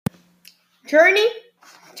Journey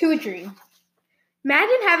to a Dream.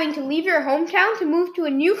 Imagine having to leave your hometown to move to a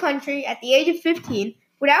new country at the age of 15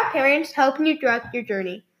 without parents helping you throughout your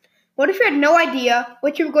journey. What if you had no idea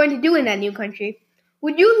what you were going to do in that new country?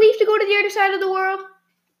 Would you leave to go to the other side of the world,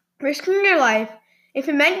 risking your life, if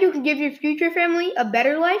it meant you could give your future family a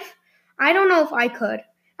better life? I don't know if I could.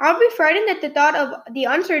 I would be frightened at the thought of the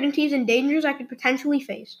uncertainties and dangers I could potentially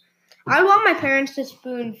face. I would want my parents to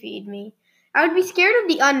spoon feed me. I would be scared of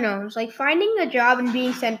the unknowns, like finding a job and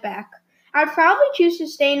being sent back. I would probably choose to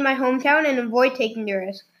stay in my hometown and avoid taking the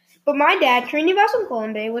risk. But my dad, Srinivasan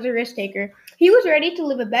Kolonde, was a risk taker. He was ready to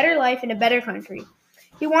live a better life in a better country.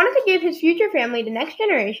 He wanted to give his future family, the next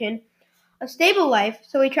generation, a stable life,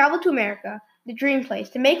 so he traveled to America, the dream place,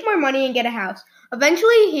 to make more money and get a house.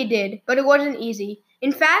 Eventually he did, but it wasn't easy.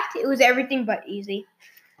 In fact, it was everything but easy.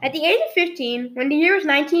 At the age of 15, when the year was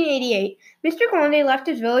 1988, Mr. Kolonde left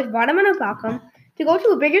his village, Vadamanapakam, to go to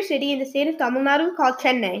a bigger city in the state of Tamil Nadu called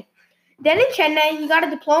Chennai. Then in Chennai, he got a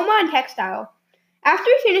diploma in textile. After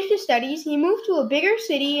he finished his studies, he moved to a bigger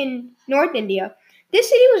city in North India. This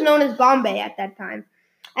city was known as Bombay at that time.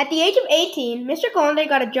 At the age of 18, Mr. Kolonde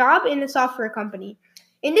got a job in a software company.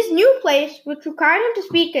 In this new place, which required him to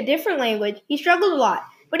speak a different language, he struggled a lot,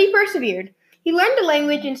 but he persevered. He learned the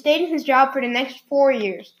language and stayed in his job for the next 4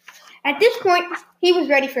 years. At this point, he was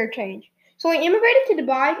ready for a change. So he immigrated to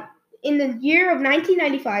Dubai in the year of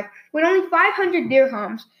 1995 with only 500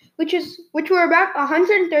 dirhams, which were about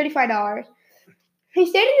 $135. He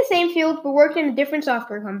stayed in the same field but worked in a different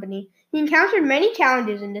software company. He encountered many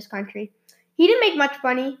challenges in this country. He didn't make much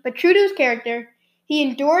money, but true to his character, he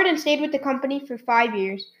endured and stayed with the company for 5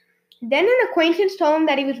 years. Then an acquaintance told him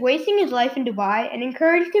that he was wasting his life in Dubai and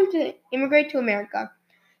encouraged him to immigrate to America.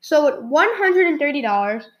 So at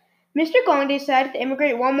 $130, Mr. Kolonde decided to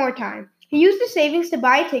immigrate one more time. He used the savings to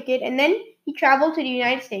buy a ticket and then he traveled to the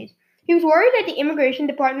United States. He was worried that the immigration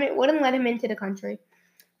department wouldn't let him into the country.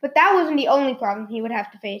 But that wasn't the only problem he would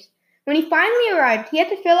have to face. When he finally arrived, he had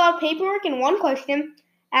to fill out paperwork and one question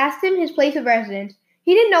asked him his place of residence.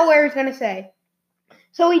 He didn't know where he was going to say.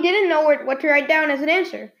 So he didn't know what to write down as an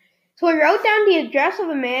answer. So he wrote down the address of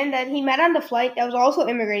a man that he met on the flight that was also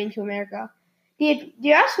immigrating to America. The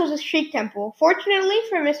address was a Sikh temple. Fortunately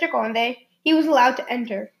for Mr. Kolonde, he was allowed to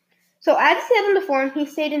enter. So as he said on the form, he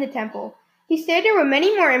stayed in the temple. He stayed there with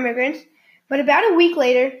many more immigrants, but about a week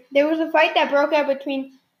later, there was a fight that broke out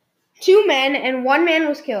between two men and one man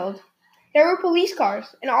was killed. There were police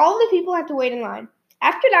cars, and all of the people had to wait in line.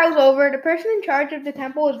 After that was over, the person in charge of the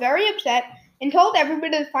temple was very upset and told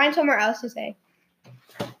everybody to find somewhere else to stay.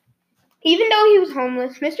 Even though he was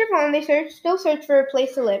homeless, Mr. Kolonde still searched for a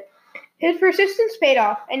place to live. His persistence paid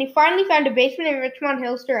off, and he finally found a basement in Richmond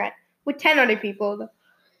Hills to rent, with 10 other people.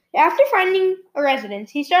 After finding a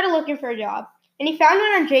residence, he started looking for a job, and he found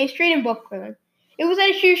one on J Street in Brooklyn. It was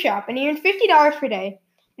at a shoe shop, and he earned $50 per day.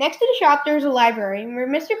 Next to the shop, there was a library, where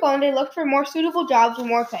Mr. Kolonde looked for more suitable jobs with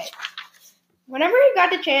more pay. Whenever he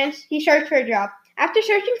got the chance, he searched for a job. After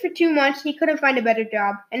searching for 2 months, he couldn't find a better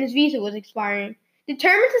job, and his visa was expiring.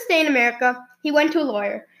 Determined to stay in America, he went to a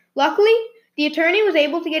lawyer. Luckily, the attorney was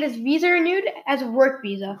able to get his visa renewed as a work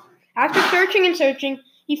visa. After searching and searching,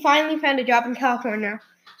 he finally found a job in California.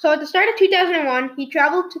 So at the start of 2001, he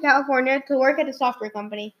traveled to California to work at a software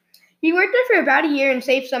company. He worked there for about a year and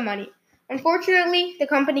saved some money. Unfortunately, the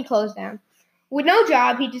company closed down. With no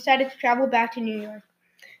job, he decided to travel back to New York.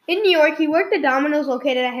 In New York, he worked at Domino's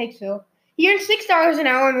located at Hicksville. He earned $6 an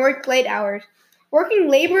hour and worked late hours. Working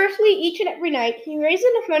laboriously each and every night, he raised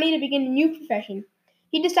enough money to begin a new profession.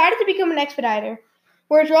 He decided to become an expediter,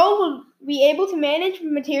 where his role would be able to manage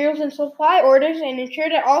materials and supply orders and ensure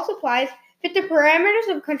that all supplies fit the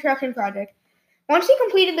parameters of a construction project. Once he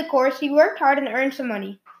completed the course, he worked hard and earned some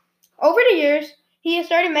money. Over the years, he has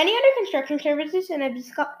started many other construction services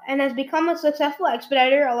and has become a successful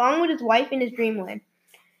expediter along with his wife in his dreamland.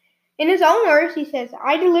 In his own words, he says,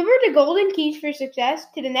 "I deliver the golden keys for success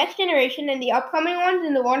to the next generation and the upcoming ones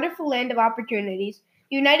in the wonderful land of opportunities,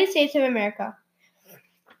 the United States of America.